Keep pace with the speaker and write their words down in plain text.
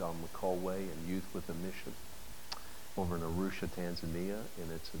McCall Way and Youth with a Mission over in Arusha, Tanzania,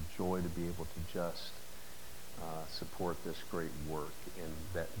 and it's a joy to be able to just support this great work and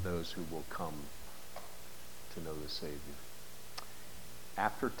that those who will come to know the Savior.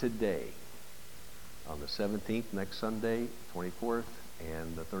 After today, on the 17th, next Sunday, 24th,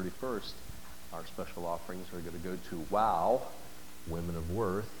 and the 31st, our special offerings are going to go to WOW, Women of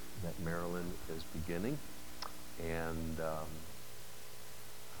Worth, that Marilyn is beginning. And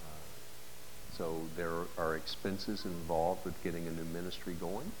so there are expenses involved with getting a new ministry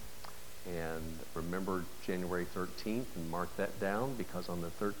going. And remember January 13th and mark that down, because on the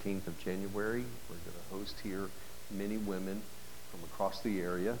 13th of January, we're going to host here many women from across the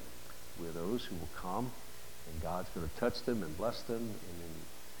area, widows who will come, and God's going to touch them and bless them. And then,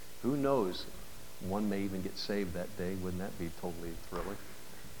 who knows, one may even get saved that day. Wouldn't that be totally thrilling?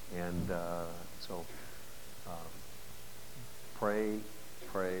 And so pray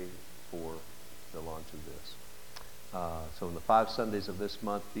for the launch of this. So in the 5 Sundays of this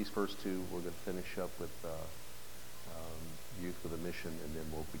month, these first 2, we're going to finish up with Youth with a Mission, and then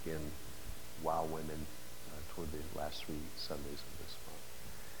we'll begin WOW Women toward the last 3 Sundays of this month.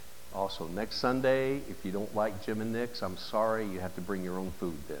 Also, next Sunday, if you don't like Jim and Nick's, I'm sorry, you have to bring your own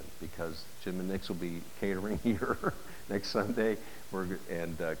food then, because Jim and Nick's will be catering here next Sunday.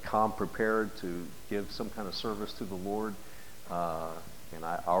 Come prepared to give some kind of service to the Lord. And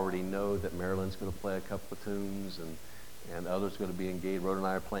I already know that Marilyn's going to play a couple of tunes, and others are going to be engaged. Rhoda and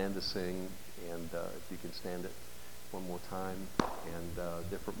I are planning to sing, and if you can stand it one more time. And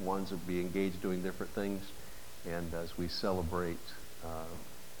different ones will be engaged doing different things. And as we celebrate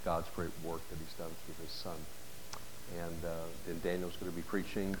God's great work that he's done through his son. And then Daniel's going to be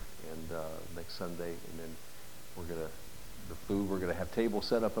preaching next Sunday, and then we're going to have tables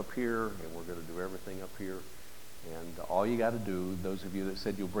set up here, and we're going to do everything up here. And all you got to do, those of you that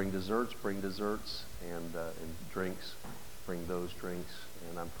said you'll bring desserts, and drinks, bring those drinks.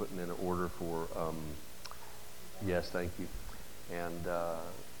 And I'm putting in an order for, yes, thank you. And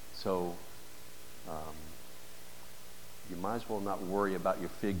so you might as well not worry about your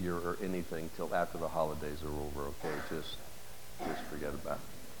figure or anything till after the holidays are over, okay? Just forget about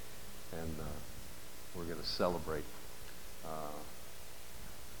it. And we're going to celebrate.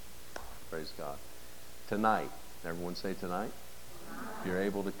 Praise God. Tonight. Everyone say tonight. If you're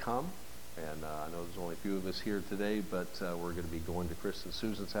able to come, and I know there's only a few of us here today, but we're going to be going to Chris and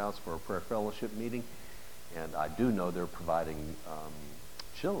Susan's house for a prayer fellowship meeting, and I do know they're providing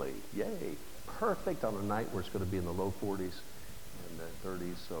chili. Yay! Perfect on a night where it's going to be in the low 40s and the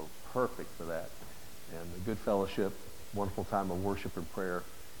 30s, so perfect for that. And a good fellowship, wonderful time of worship and prayer,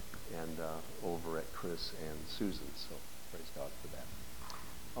 and over at Chris and Susan's. So praise God for that.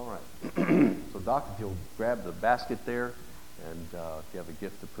 All right. So, Doc, if you'll grab the basket there, and if you have a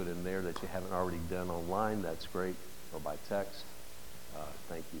gift to put in there that you haven't already done online, that's great, or by text.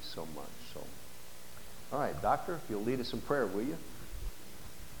 Thank you so much. So, all right, Doctor, if you'll lead us in prayer, will you?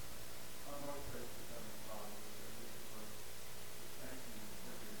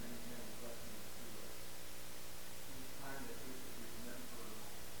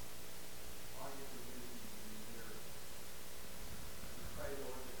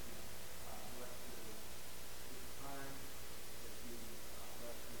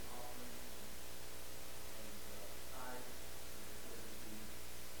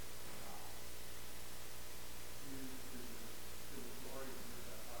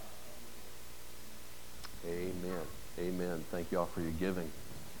 Amen. Thank you all for your giving.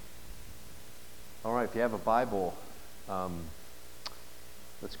 All right, if you have a Bible,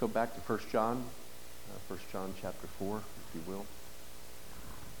 let's go back to 1 John, 1 John chapter 4, if you will.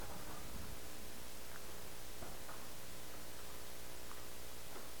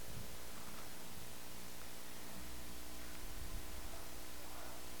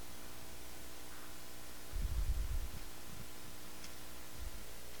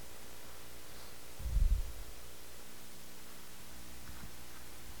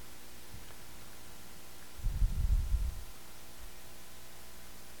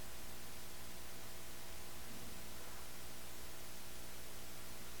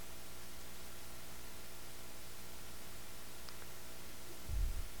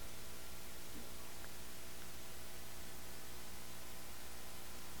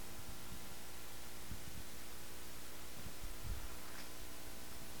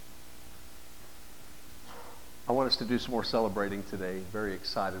 I want us to do some more celebrating today. Very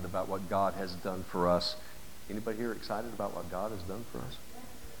excited about what God has done for us. Anybody here excited about what God has done for us?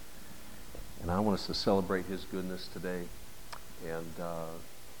 And I want us to celebrate his goodness today. And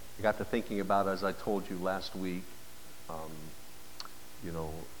I got to thinking about, as I told you last week,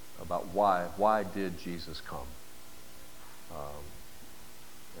 about why did Jesus come?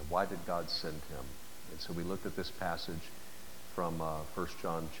 And why did God send him? And so we looked at this passage from 1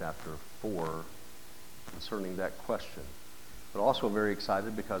 John chapter 4 concerning that question. But also very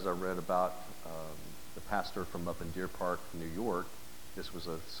excited because I read about the pastor from up in Deer Park, New York. This was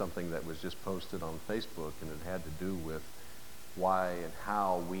something that was just posted on Facebook, and it had to do with why and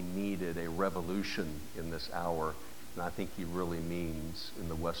how we needed a revolution in this hour. And I think he really means in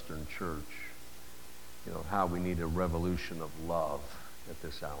the Western church, how we need a revolution of love at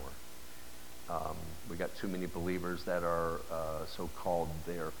this hour. We got too many believers that are so-called,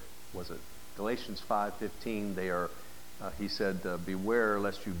 was it Galatians 5:15? They are, he said, beware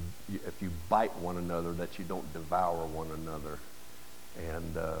lest if you bite one another, that you don't devour one another.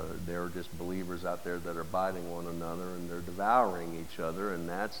 And there are just believers out there that are biting one another and they're devouring each other, and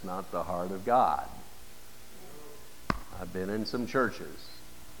that's not the heart of God. I've been in some churches,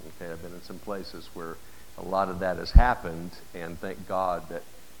 okay, I've been in some places where a lot of that has happened, and thank God that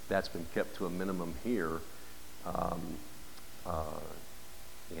that's been kept to a minimum here.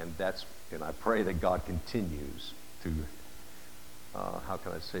 And I pray that God continues to, how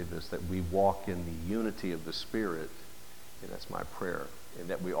can I say this, that we walk in the unity of the Spirit, and that's my prayer, and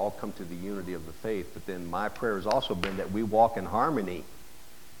that we all come to the unity of the faith. But then my prayer has also been that we walk in harmony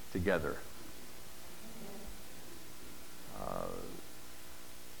together.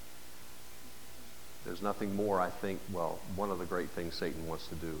 There's nothing more, I think, one of the great things Satan wants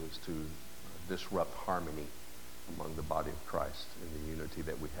to do is to disrupt harmony among the body of Christ in the unity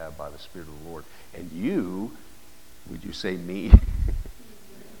that we have by the Spirit of the Lord. And you, would you say me?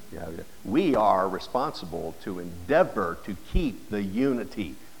 Yeah, we are responsible to endeavor to keep the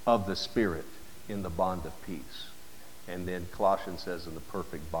unity of the Spirit in the bond of peace. And then Colossians says in the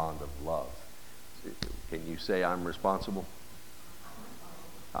perfect bond of love. Can you say I'm responsible?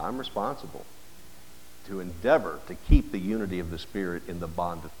 I'm responsible to endeavor to keep the unity of the Spirit in the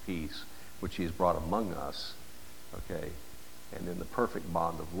bond of peace, which he has brought among us, okay, and in the perfect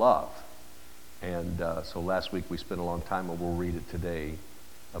bond of love. And so last week we spent a long time, and we'll read it today,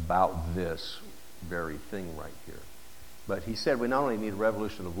 about this very thing right here. But he said we not only need a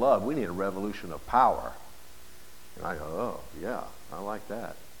revolution of love, we need a revolution of power. And I go, oh, yeah, I like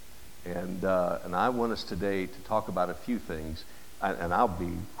that. And I want us today to talk about a few things, and I'll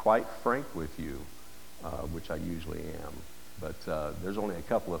be quite frank with you, which I usually am. But there's only a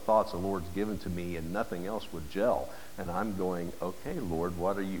couple of thoughts the Lord's given to me, and nothing else would gel. And I'm going, okay, Lord,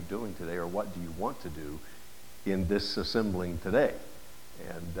 what are you doing today, or what do you want to do in this assembling today?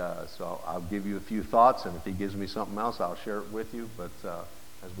 And so I'll give you a few thoughts, and if he gives me something else, I'll share it with you. But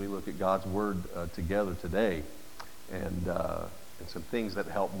as we look at God's Word together today, and some things that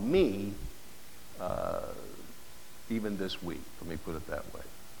help me even this week, let me put it that way.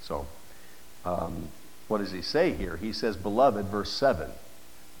 So what does he say here? He says, beloved, verse 7.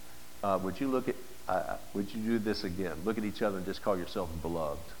 Would you do this again? Look at each other and just call yourself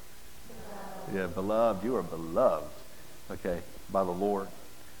beloved. Yeah, beloved. You are beloved. Okay, by the Lord.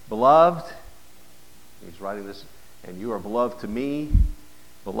 Beloved, he's writing this, and you are beloved to me.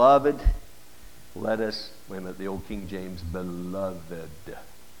 Beloved, let us, wait a minute, the old King James, beloved.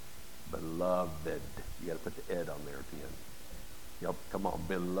 Beloved. You got to put the ed on there at the end. Yep, come on,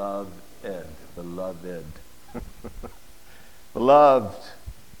 beloved. Beloved. Beloved,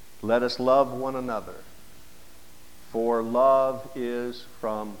 let us love one another, for love is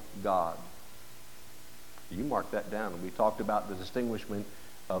from God. You mark that down. We talked about the distinguishment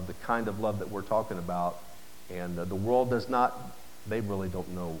of the kind of love that we're talking about, and the world does not, they really don't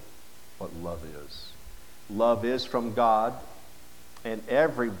know what love is. Love is from God, and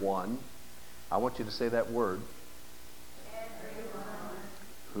everyone, I want you to say that word, everyone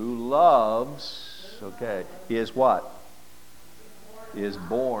who loves, okay, is what? Is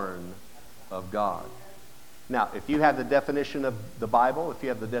born of God. Now, if you have the definition of the Bible, if you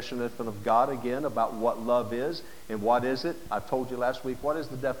have the definition of God again about what love is and what is it, I told you last week, what is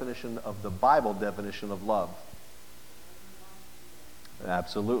the definition of the Bible definition of love?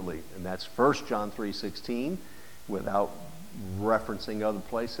 Absolutely. And that's 1 John 3:16 without referencing other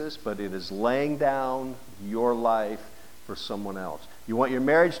places, but it is laying down your life for someone else. You want your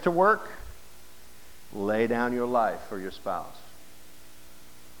marriage to work? Lay down your life for your spouse.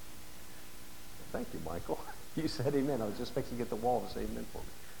 Thank you, Michael. You said amen. I was just fixing to get the wall to say amen for me.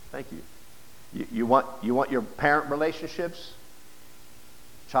 Thank you. You want your parent relationships,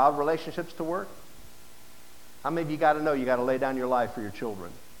 child relationships to work? How many of you got to know you got to lay down your life for your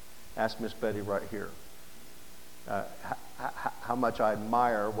children? Ask Miss Betty right here. How much I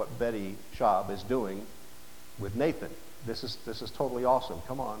admire what Betty Schaub is doing with Nathan. this is totally awesome.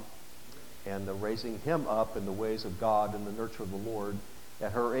 Come on. And raising him up in the ways of God and the nurture of the Lord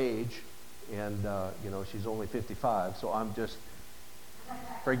at her age. And, she's only 55. So I'm just,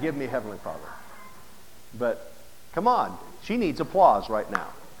 forgive me, Heavenly Father. But come on. She needs applause right now.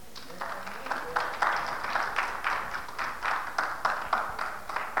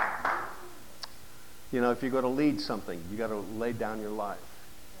 If you're going to lead something, you got to lay down your life.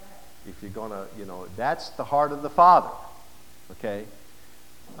 If you're going to, that's the heart of the Father. Okay?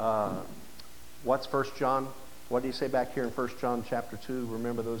 What's 1 John? What do you say back here in 1 John chapter 2?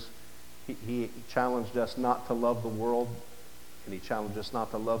 Remember those? He challenged us not to love the world, and he challenged us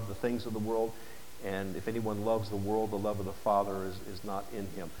not to love the things of the world. And if anyone loves the world, the love of the Father is not in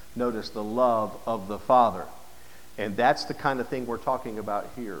him. Notice the love of the Father. And that's the kind of thing we're talking about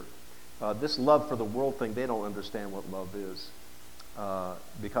here. This love for the world thing, they don't understand what love is.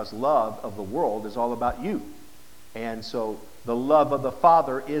 Because love of the world is all about you. And so the love of the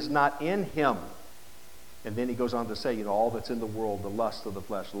Father is not in him. And then he goes on to say, all that's in the world, the lust of the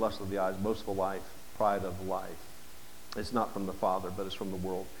flesh, the lust of the eyes, boastful life, pride of life. It's not from the Father, but it's from the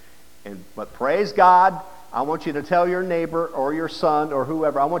world. But praise God, I want you to tell your neighbor or your son or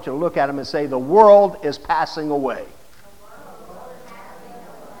whoever, I want you to look at him and say, the world is passing away.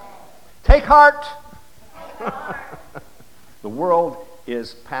 Take heart. The world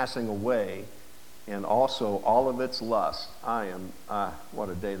is passing away, and also all of its lust. What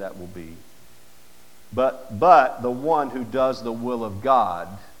a day that will be. But the one who does the will of God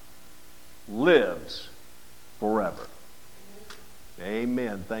lives forever.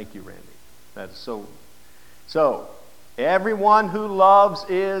 Amen. Thank you, Randy. That's so. So, everyone who loves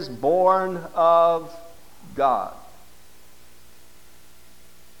is born of God.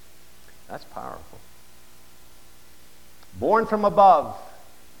 That's powerful. Born from above.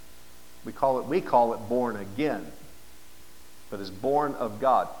 We call it born again. But it's born of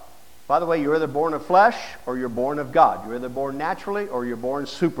God. By the way, you're either born of flesh or you're born of God. You're either born naturally or you're born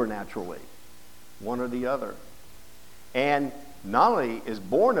supernaturally. One or the other. And not only is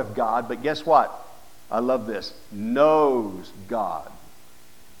born of God, but guess what? I love this. Knows God.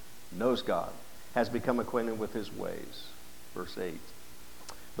 Knows God. Has become acquainted with his ways. Verse 8.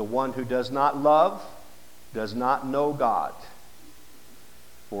 The one who does not love does not know God,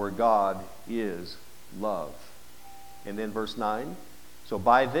 for God is love. And then verse 9, so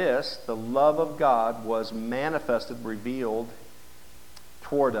by this the love of God was manifested, revealed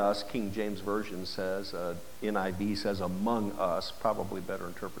toward us. King James Version says, NIV says among us, probably better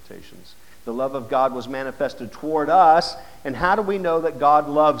interpretations. The love of God was manifested toward us, and how do we know that God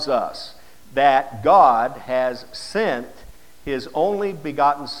loves us? That God has sent his only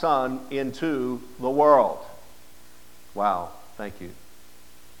begotten Son into the world. Wow, thank you.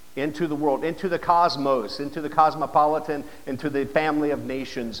 Into the world, into the cosmos, into the cosmopolitan, into the family of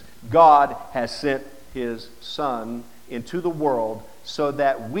nations. God has sent his Son into the world so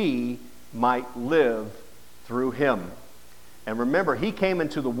that we might live through him. And remember, he came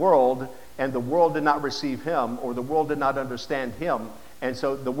into the world and the world did not receive him, or the world did not understand him. And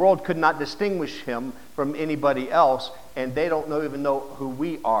so the world could not distinguish him from anybody else, and they don't even know who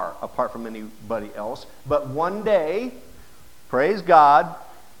we are apart from anybody else. But one day, praise God,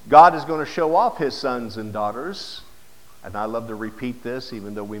 God is going to show off his sons and daughters. And I love to repeat this,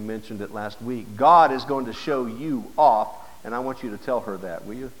 even though we mentioned it last week. God is going to show you off, and I want you to tell her that.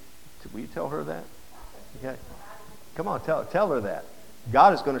 Will you tell her that? Okay. Come on, tell her that.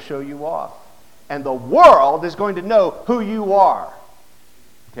 God is going to show you off. And the world is going to know who you are.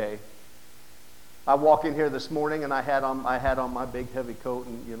 Okay. I walk in here this morning and I had on my big heavy coat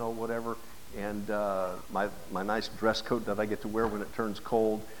and whatever, and my nice dress coat that I get to wear when it turns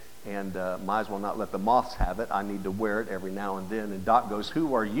cold, and might as well not let the moths have it. I need to wear it every now and then. And Doc goes,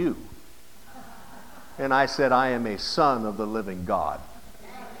 "Who are you?" And I said, "I am a son of the living God."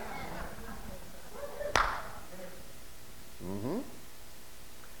 Mm-hmm.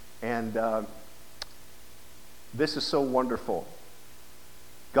 And this is so wonderful.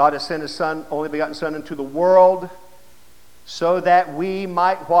 God has sent his Son, only begotten Son, into the world so that we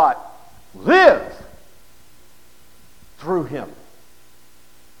might what? Live through him.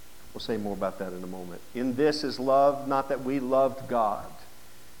 We'll say more about that in a moment. In this is love, not that we loved God,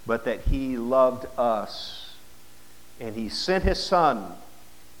 but that he loved us. And he sent his Son.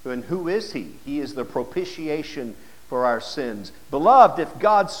 And who is he? He is the propitiation for our sins. Beloved, if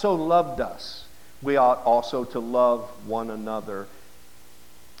God so loved us, we ought also to love one another.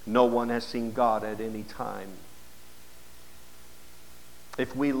 No one has seen God at any time.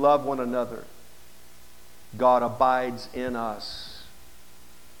 If we love one another, God abides in us,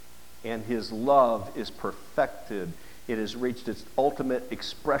 and his love is perfected it has reached its ultimate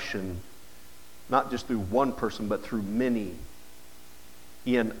expression, not just through one person, but through many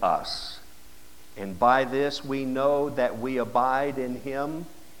in us. And by this we know that we abide in him,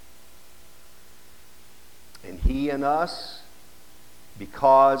 and he in us,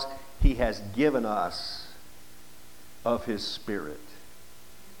 because he has given us of his Spirit.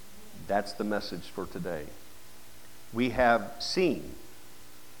 That's the message for today. We have seen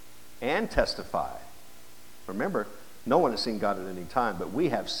and testify. Remember, no one has seen God at any time, but we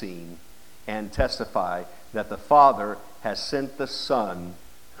have seen and testify that the Father has sent the Son.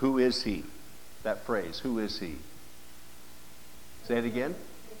 Who is he? That phrase, who is he? Say it again.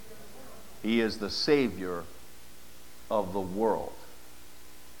 He is the Savior of the world.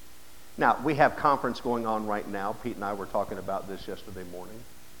 Now, we have conference going on right now. Pete and I were talking about this yesterday morning.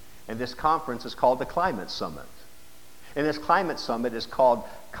 And this conference is called the Climate Summit. And this Climate Summit is called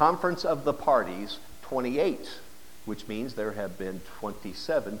Conference of the Parties 28, which means there have been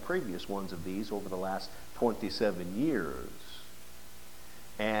 27 previous ones of these over the last 27 years.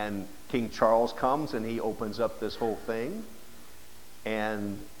 And King Charles comes and he opens up this whole thing.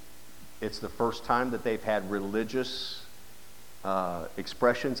 And it's the first time that they've had religious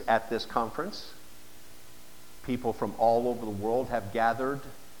expressions at this conference. People from all over the world have gathered,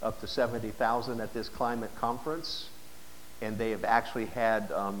 up to 70,000 at this climate conference. And they have actually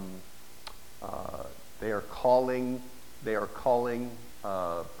had, they are calling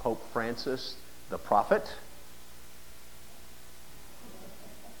Pope Francis the prophet.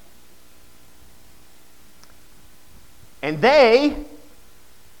 And they,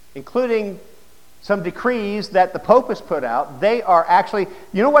 including some decrees that the Pope has put out, they are actually,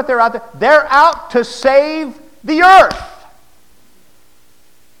 you know what they're out there? They're out to save the earth.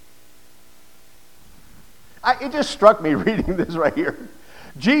 It just struck me reading this right here.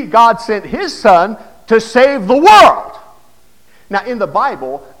 God sent his Son to save the world. Now, in the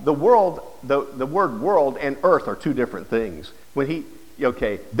Bible, the word world and earth are two different things.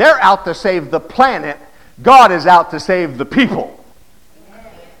 They're out to save the planet. God is out to save the people.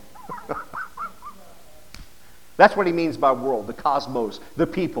 That's what he means by world, the cosmos, the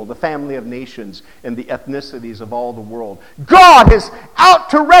people, the family of nations, and the ethnicities of all the world. God is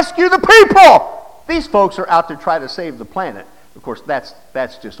out to rescue the people. These folks are out to try to save the planet. Of course, that's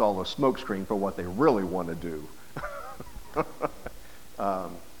just all a smokescreen for what they really want to do.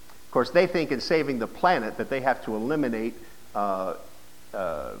 Of course, they think in saving the planet that they have to eliminate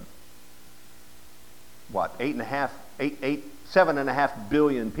 7.5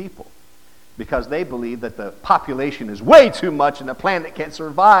 billion people, because they believe that the population is way too much and the planet can't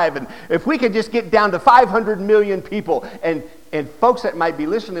survive. And if we could just get down to 500 million people, and folks that might be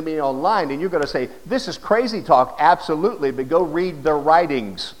listening to me online, and you're going to say, this is crazy talk. Absolutely, but go read their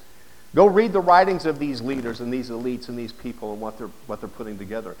writings. Go read the writings of these leaders and these elites and these people and what they're putting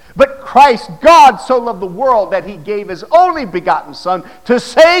together. But Christ, God, so loved the world that he gave his only begotten Son to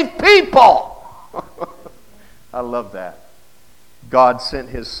save people. I love that. God sent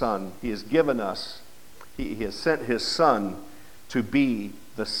his Son. He has given us, he has sent his Son to be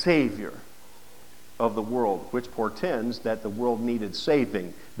the Savior of the world, which portends that the world needed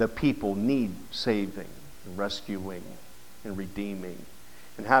saving. The people need saving, and rescuing, and redeeming.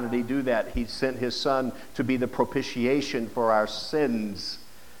 And how did he do that? He sent his Son to be the propitiation for our sins.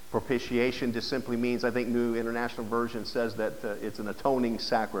 Propitiation just simply means, I think New International Version says that it's an atoning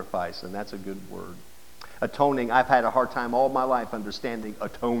sacrifice, and that's a good word. Atoning, I've had a hard time all my life understanding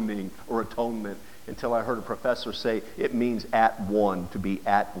atoning or atonement until I heard a professor say it means at one, to be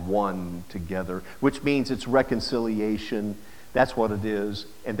at one together, which means it's reconciliation. That's what it is.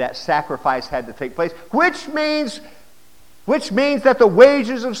 And that sacrifice had to take place, which means that the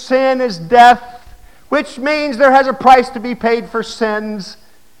wages of sin is death, which means there has a price to be paid for sins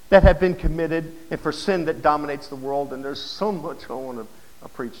that have been committed and for sin that dominates the world. And there's so much I want to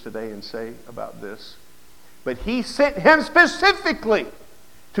preach today and say about this. But he sent him specifically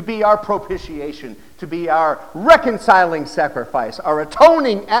to be our propitiation, to be our reconciling sacrifice, our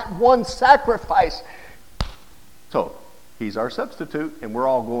atoning at one sacrifice. So, he's our substitute, and we're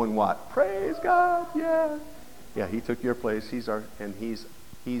all going what? Praise God, yeah. Yeah, he took your place. He's the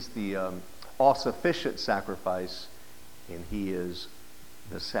all-sufficient sacrifice, and he is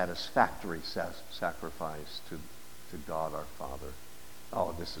the satisfactory sacrifice to God our Father.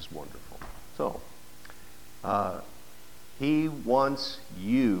 Oh, this is wonderful. So, he wants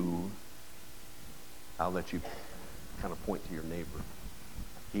you, I'll let you kind of point to your neighbor.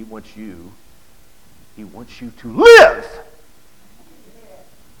 He wants you to live.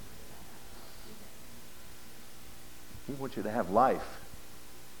 He wants you to have life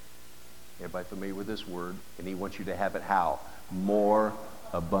Everybody familiar with this word? And he wants you to have it how? More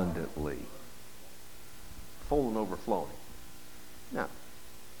abundantly. Full and overflowing. Now,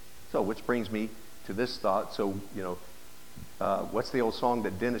 so which brings me to this thought. So, what's the old song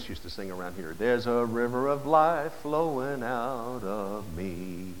that Dennis used to sing around here? There's a river of life flowing out of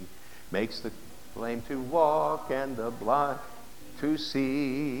me. Makes the lame to walk and the blind to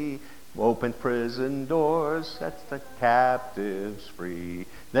see. Open prison doors, sets the captives free.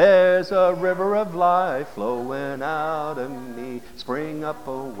 There's a river of life flowing out of me. Spring up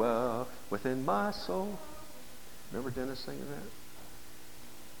a well within my soul. Remember Dennis singing that?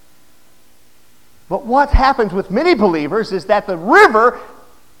 But what happens with many believers is that the river,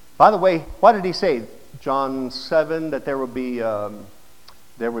 by the way, what did he say? John 7, that there would be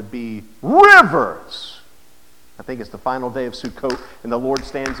rivers. I think it's the final day of Sukkot, and the Lord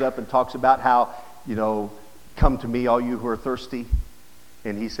stands up and talks about how, come to me, all you who are thirsty.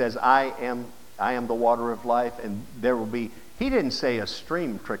 And he says, I am the water of life, and there will be, he didn't say a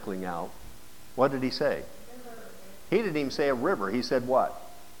stream trickling out. What did he say? He didn't even say a river. He said what?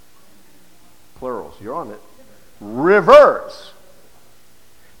 Plurals. You're on it. Rivers.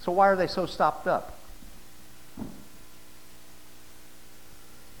 So why are they so stopped up?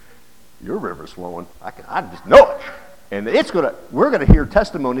 Your river's flowing. I just know it. And we're going to hear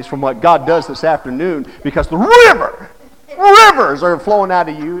testimonies from what God does this afternoon, because the rivers are flowing out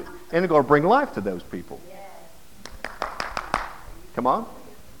of you, and they're going to bring life to those people. Come on.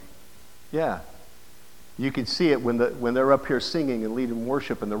 Yeah. You can see it when they're up here singing and leading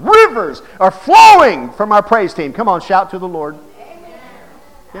worship, and the rivers are flowing from our praise team. Come on, shout to the Lord. Amen.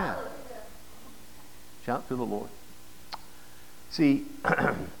 Yeah. Shout to the Lord. See,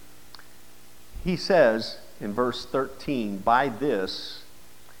 he says in verse 13, by this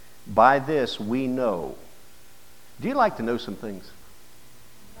we know. Do you like to know some things?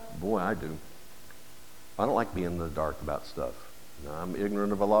 Boy, I do. I don't like being in the dark about stuff. I'm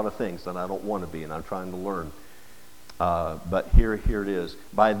ignorant of a lot of things that I don't want to be, and I'm trying to learn. But here it is.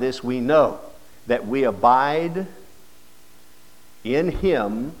 By this we know that we abide in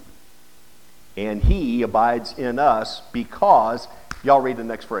him, and he abides in us, because, y'all read the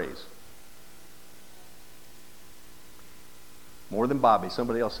next phrase. More than Bobby.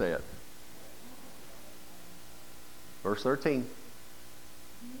 Somebody else say it. Verse 13.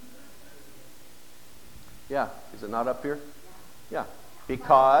 Yeah. Is it not up here? Yeah.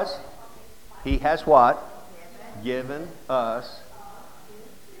 Because he has what? Given us.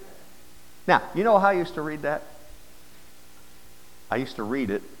 Now, you know how I used to read that? I used to read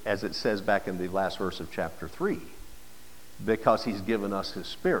it as it says back in the last verse of chapter 3. Because he's given us his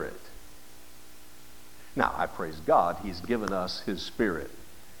Spirit. Now, I praise God, he's given us his Spirit.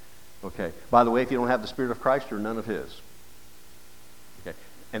 Okay. By the way, if you don't have the Spirit of Christ, you're none of his. Okay.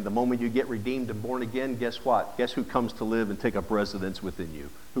 And the moment you get redeemed and born again, guess what? Guess who comes to live and take up residence within you?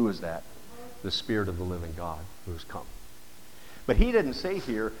 Who is that? The Spirit of the living God who has come. But he didn't say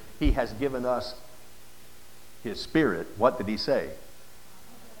here, he has given us his Spirit. What did he say?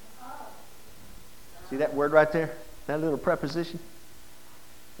 See that word right there? That little preposition?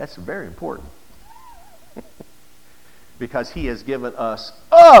 That's very important. Because he has given us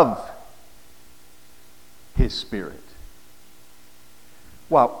of his Spirit.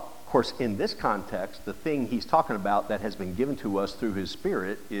 Well, of course, in this context, the thing he's talking about that has been given to us through his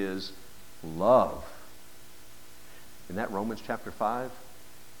Spirit is love. Isn't that Romans chapter 5?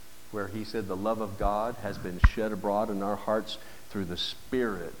 Where he said the love of God has been shed abroad in our hearts through the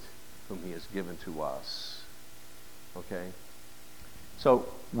Spirit whom he has given to us. Okay? So,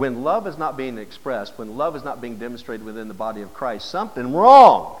 when love is not being expressed, when love is not being demonstrated within the body of Christ, something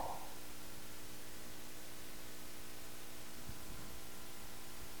wrong.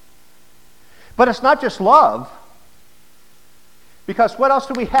 But it's not just love. Because what else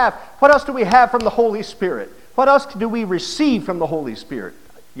do we have? What else do we have from the Holy Spirit? What else do we receive from the Holy Spirit?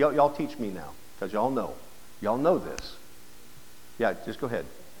 Y'all teach me now, because y'all know. Y'all know this. Yeah, just go ahead.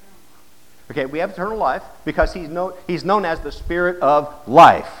 Okay, we have eternal life because he's known as the Spirit of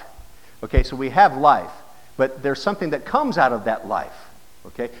life. Okay, so we have life, but there's something that comes out of that life.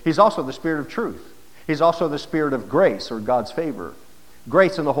 Okay, he's also the Spirit of truth. He's also the Spirit of grace, or God's favor.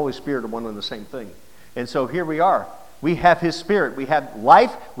 Grace and the Holy Spirit are one and the same thing. And so here we are. We have his Spirit. We have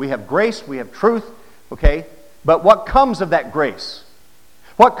life. We have grace. We have truth. Okay, but what comes of that grace?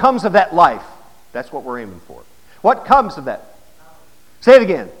 What comes of that life? That's what we're aiming for. What comes of that? Say it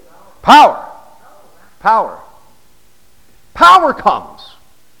again. Power. Power. Power comes.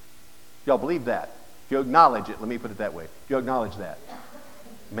 Y'all believe that? If you acknowledge it, let me put it that way. If you acknowledge that.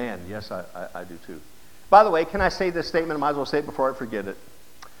 Man, yes, I do too. By the way, can I say this statement? I might as well say it before I forget it.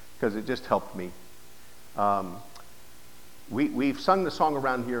 because it just helped me. We've sung the song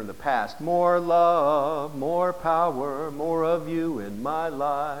around here in the past. More love, more power, more of you in my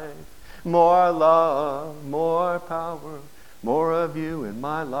life. More love, more power, more of you in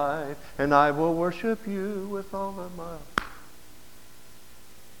my life. And I will worship you with all of my life.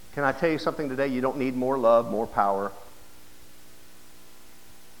 Can I tell you something today? You don't need more love, more power.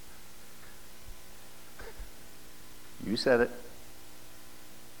 You said it.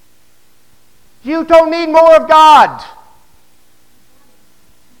 You don't need more of God.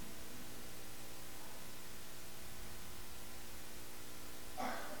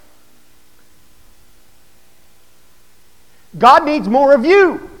 God needs more of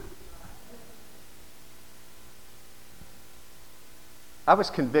you. I was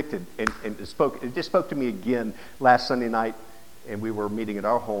convicted, and it just spoke to me again last Sunday night, and we were meeting at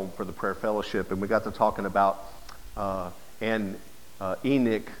our home for the prayer fellowship, and we got to talking about,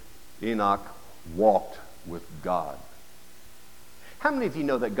 Enoch walked with God. How many of you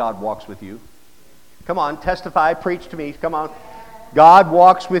know that God walks with you? Come on, testify, preach to me, come on. God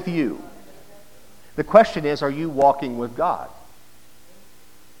walks with you. The question is, are you walking with God?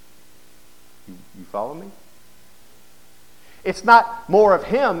 You follow me? It's not more of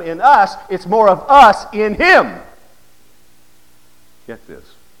Him in us, it's more of us in Him. Get this.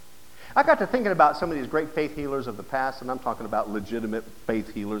 I got to thinking about some of these great faith healers of the past, and I'm talking about legitimate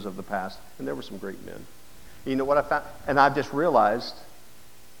faith healers of the past, and there were some great men. You know what I found? And I've just realized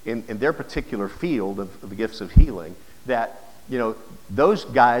in their particular field of the gifts of healing that, you know, those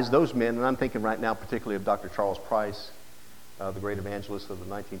guys, those men, and I'm thinking right now particularly of Dr. Charles Price, the great evangelist of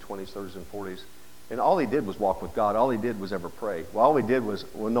the 1920s, 30s, and 40s. And all he did was walk with God. All he did was ever pray. Well, all he did was,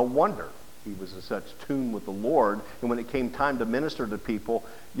 well, no wonder he was in such tune with the Lord. And when it came time to minister to people,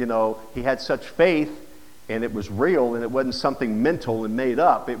 you know, he had such faith, and it was real, and it wasn't something mental and made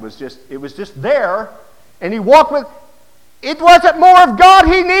up. It was just there, and he walked with. It wasn't more of God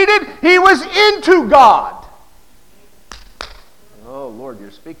he needed. He was into God. Oh, Lord,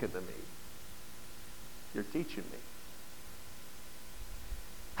 you're speaking to me. You're teaching me.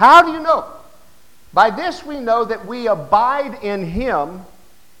 How do you know? By this we know that we abide in Him,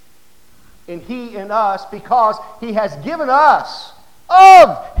 and He in us, because He has given us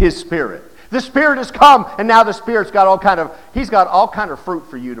of His Spirit. The Spirit has come, and now the Spirit's got He's got all kind of fruit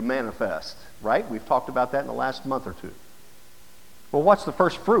for you to manifest. Right? We've talked about that in the last month or two. Well, what's the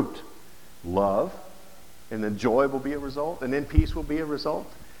first fruit? Love. And then joy will be a result. And then peace will be a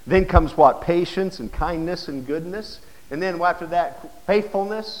result. Then comes what? Patience and kindness and goodness. And then after that,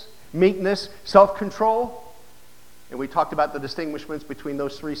 faithfulness, meekness, self-control. And we talked about the distinguishments between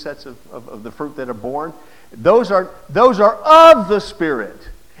those three sets of the fruit that are born. Those are of the Spirit.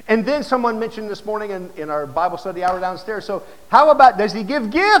 And then someone mentioned this morning in our Bible study hour downstairs, so how about, does He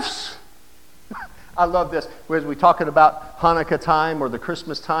give gifts? I love this. Whereas we're talking about Hanukkah time or the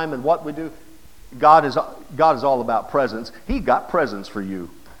Christmas time and what we do, God is all about presents. He got presents for you.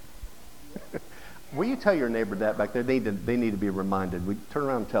 Will you tell your neighbor that back there? They need to be reminded. We turn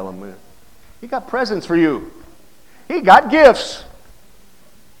around and tell them, He got presents for you. He got gifts.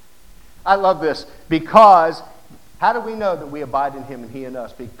 I love this. Because, how do we know that we abide in Him and He in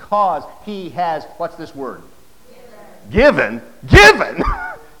us? Because He has, what's this word? Given.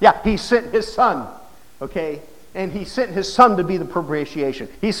 Yeah, He sent His Son. Okay? And He sent His Son to be the propitiation.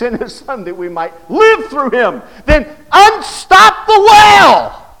 He sent His Son that we might live through Him. Then unstop the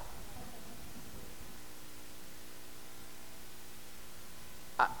well.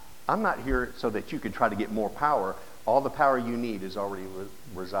 I'm not here so that you can try to get more power. All the power you need is already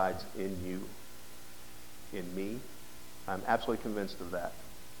resides in you, in me. I'm absolutely convinced of that.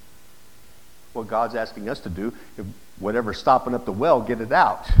 What God's asking us to do, whatever's stopping up the well, get it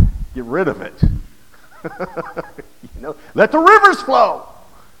out. Get rid of it. Let the rivers flow.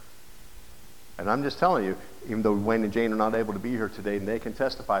 And I'm just telling you, even though Wayne and Jane are not able to be here today, and they can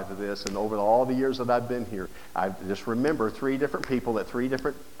testify to this, and over all the years that I've been here, I just remember 3 different people at 3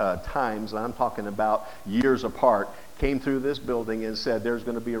 different times, and I'm talking about years apart, came through this building and said, there's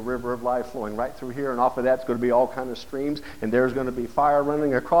going to be a river of life flowing right through here, and off of that's going to be all kind of streams, and there's going to be fire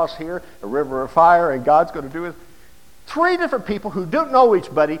running across here, a river of fire, and God's going to do it. 3 different people who don't know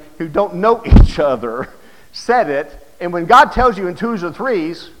who don't know each other, said it, and when God tells you in 2s or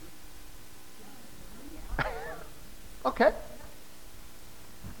 3s, okay.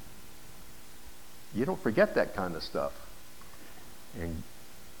 You don't forget that kind of stuff.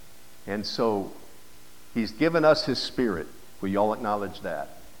 And so He's given us His Spirit. Will you all acknowledge that?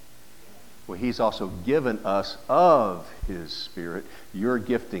 Well, he's also given us of his Spirit, your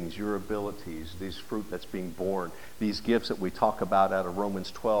giftings, your abilities, these fruit that's being born, these gifts that we talk about out of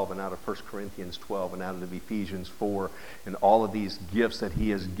Romans 12 and out of 1 Corinthians 12 and out of Ephesians 4, and all of these gifts that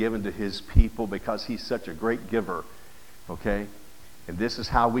he has given to his people because he's such a great giver. Okay? And this is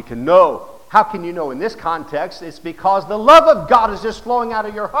how we can know. How can you know in this context? It's because the love of God is just flowing out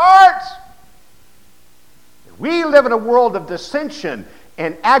of your heart. We live in a world of dissension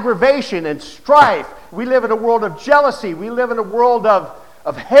and aggravation and strife. We live in a world of jealousy. We live in a world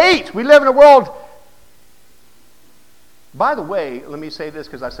of hate. We live in a world... By the way, let me say this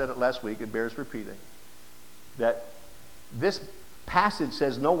because I said it last week. It bears repeating. That this passage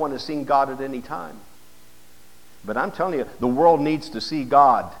says no one has seen God at any time. But I'm telling you, the world needs to see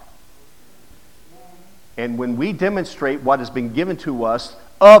God. And when we demonstrate what has been given to us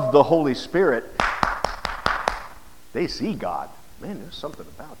of the Holy Spirit, they see God. Man, there's something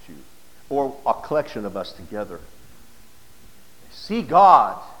about you. Or a collection of us together. They see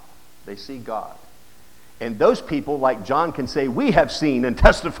God. They see God. And those people, like John, can say, we have seen and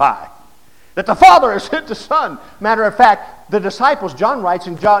testify that the Father has sent the Son. Matter of fact, the disciples, John writes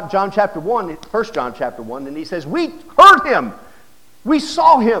in John chapter 1, 1 John chapter 1, and he says, we heard him. We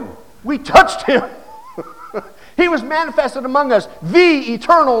saw him. We touched him. He was manifested among us, the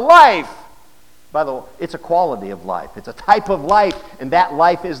eternal life. By the way, it's a quality of life. It's a type of life, and that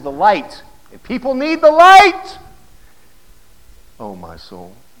life is the light. And people need the light. Oh, my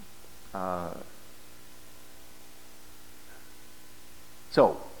soul.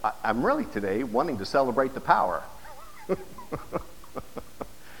 So, I'm really today wanting to celebrate the power.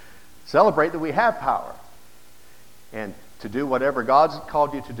 Celebrate that we have power. And to do whatever God's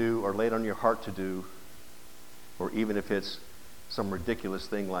called you to do or laid on your heart to do, or even if it's some ridiculous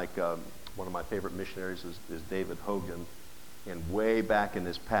thing like... one of my favorite missionaries is David Hogan, and way back in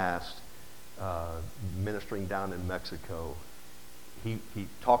his past, ministering down in Mexico, he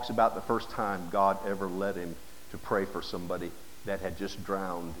talks about the first time God ever led him to pray for somebody that had just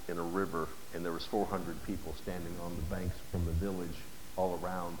drowned in a river, and there was 400 people standing on the banks from the village all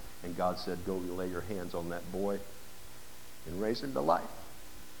around, and God said, go lay your hands on that boy and raise him to life.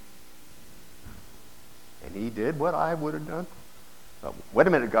 And he did what I would have done. Wait a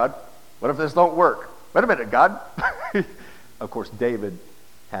minute, God. What if this don't work? Wait a minute, God. Of course, David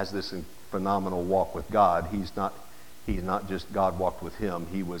has this phenomenal walk with God. He's not just God walked with him.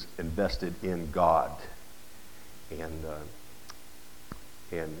 He was invested in God. And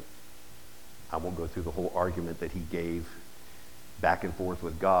I won't go through the whole argument that he gave back and forth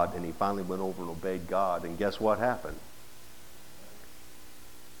with God. And he finally went over and obeyed God. And guess what happened?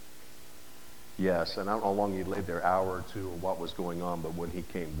 Yes, and I don't know how long he laid there, an hour or two, or what was going on, but when he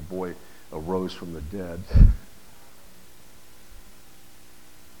came, the boy arose from the dead.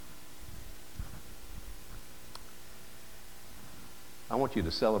 I want you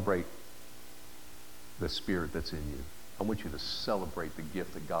to celebrate the Spirit that's in you. I want you to celebrate the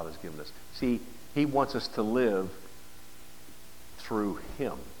gift that God has given us. See, he wants us to live through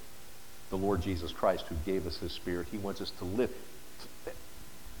him, the Lord Jesus Christ, who gave us his Spirit. He wants us to live.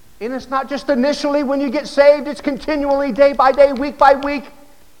 And it's not just initially when you get saved, it's continually, day by day, week by week,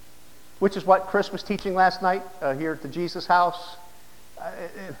 which is what Chris was teaching last night here at the Jesus house.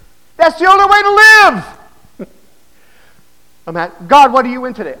 That's the only way to live. I'm at, God, what are you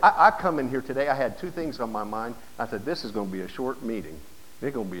in today? I come in here today, I had two things on my mind. I said, this is going to be a short meeting.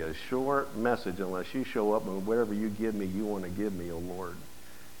 It's going to be a short message unless you show up and whatever you give me, you want to give me, oh Lord.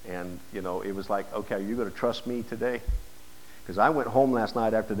 And, you know, it was like, okay, are you going to trust me today? Because I went home last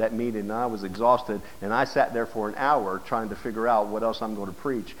night after that meeting and I was exhausted, and I sat there for an hour trying to figure out what else I'm going to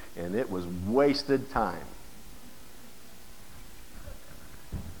preach, and it was wasted time.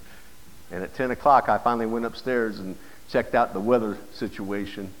 And at 10 o'clock I finally went upstairs and checked out the weather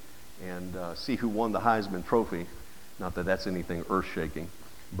situation and see who won the Heisman Trophy. Not that that's anything earth-shaking,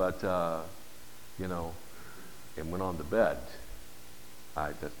 but, you know, and went on to bed.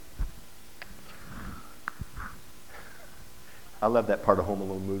 I love that part of Home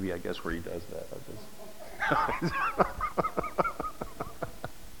Alone movie, I guess, where he does that.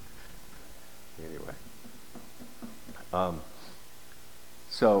 Anyway.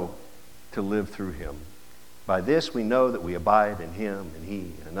 So, to live through him. By this we know that we abide in him and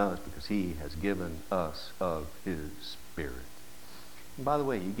he in us because he has given us of his Spirit. And by the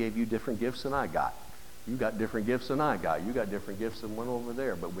way, he gave you different gifts than I got. You got different gifts than I got. You got different gifts than one over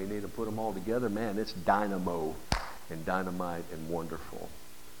there, but we need to put them all together. Man, it's dynamo and dynamite and wonderful.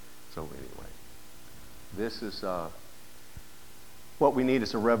 So anyway, this is what we need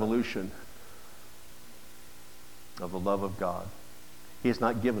is a revolution of the love of God. He has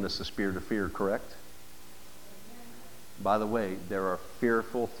not given us the spirit of fear, correct? By the way, there are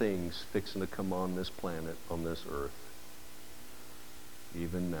fearful things fixing to come on this planet, on this earth,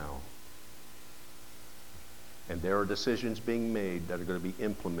 even now. And there are decisions being made that are going to be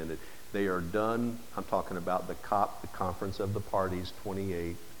implemented. They are done. I'm talking about the COP, the Conference of the Parties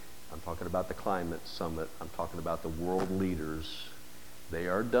 28. I'm talking about the Climate Summit. I'm talking about the world leaders. They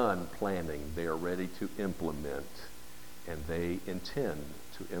are done planning. They are ready to implement. And they intend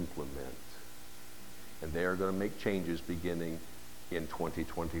to implement. And they are going to make changes beginning in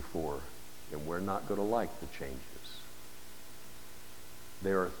 2024. And we're not going to like the changes.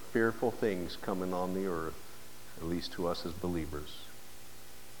 There are fearful things coming on the earth, at least to us as believers.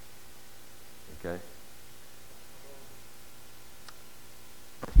 Okay?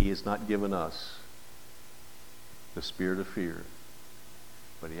 He has not given us the spirit of fear,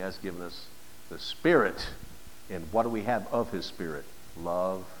 but he has given us the Spirit. And what do we have of his Spirit?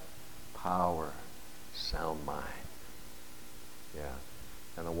 Love, power, sound mind. Yeah.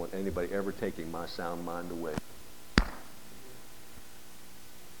 I don't want anybody ever taking my sound mind away.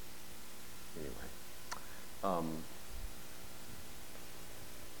 Anyway.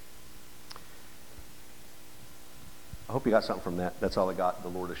 I hope you got something from that. That's all I got. The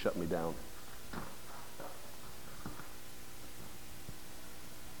Lord has shut me down.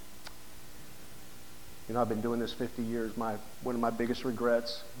 You know, I've been doing this 50 years. One of my biggest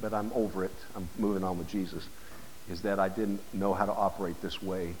regrets, but I'm over it. I'm moving on with Jesus, is that I didn't know how to operate this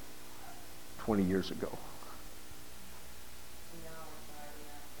way 20 years ago.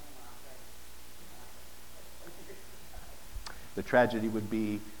 The tragedy would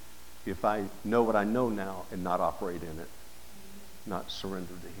be if I know what I know now and not operate in it, not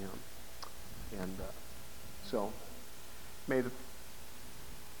surrender to him. And so,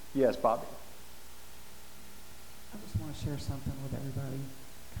 yes, Bobby. I just want to share something with everybody.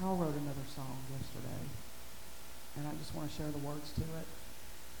 Kyle wrote another song yesterday, and I just want to share the words to it.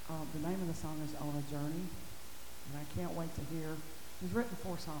 The name of the song is On a Journey, and I can't wait to hear. He's written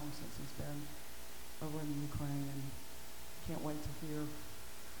 4 songs since he's been over in the Ukraine, and can't wait to hear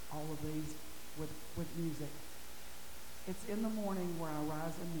all of these with music. It's in the morning where I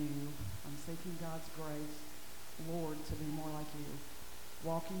rise anew. I'm seeking God's grace, Lord, to be more like you.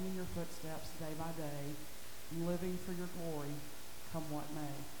 Walking in your footsteps day by day, living for your glory, come what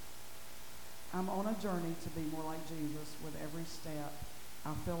may. I'm on a journey to be more like Jesus. With every step,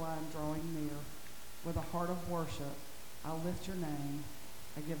 I feel I'm drawing near. With a heart of worship, I lift your name.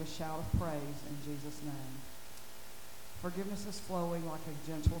 I give a shout of praise in Jesus' name. Forgiveness is flowing like a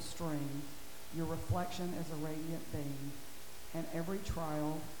gentle stream. Your reflection is a radiant beam. In every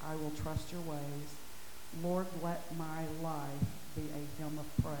trial, I will trust your ways. Lord, let my life be a hymn of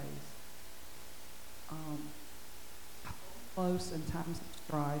praise. Close in times of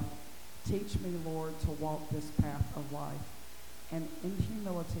strife, teach me, Lord, to walk this path of life. And in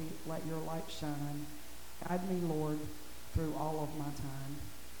humility, let your light shine. Guide me, Lord, through all of my time.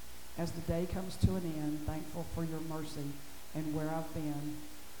 As the day comes to an end, thankful for your mercy and where I've been.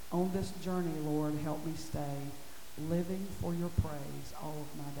 On this journey, Lord, help me stay, living for your praise all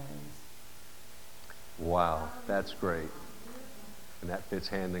of my days. Wow, that's great. And that fits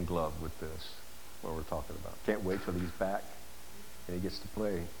hand in glove with this, what we're talking about. Can't wait till he's back and he gets to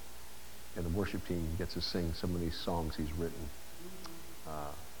play. And the worship team gets to sing some of these songs he's written.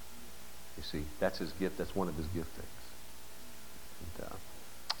 You see, that's his gift. That's one of his giftings. And,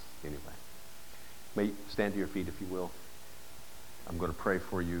 anyway, may you stand to your feet if you will. I'm going to pray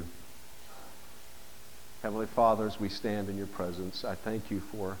for you. Heavenly Father, as we stand in your presence, I thank you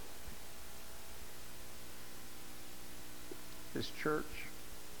for this church,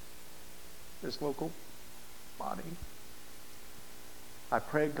 this local body. I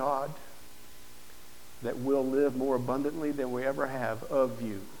pray, God, that we'll live more abundantly than we ever have of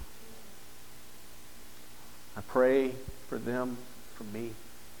you. I pray for them, for me.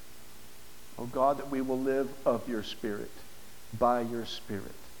 Oh God, that we will live of your Spirit, by your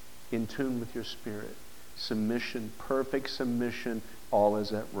Spirit, in tune with your Spirit. Submission, perfect submission, all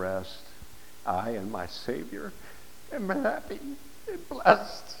is at rest. I and my Savior am happy and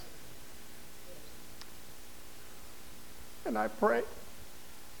blessed. And I pray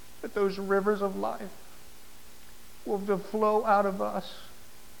that those rivers of life will flow out of us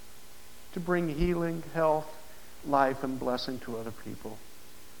to bring healing, health, life, and blessing to other people.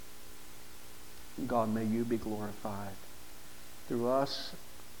 God, may you be glorified through us,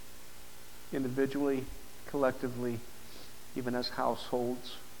 individually, collectively, even as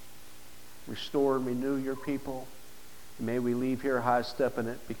households. Restore and renew your people. And may we leave here high stepping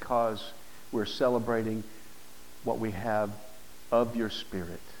it because we're celebrating what we have of your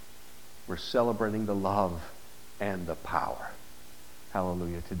Spirit. We're celebrating the love and the power.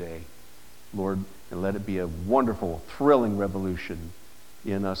 Hallelujah today. Lord, and let it be a wonderful, thrilling revolution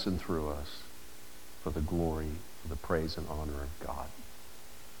in us and through us for the glory, for the praise and honor of God.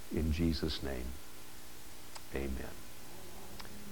 In Jesus' name, amen.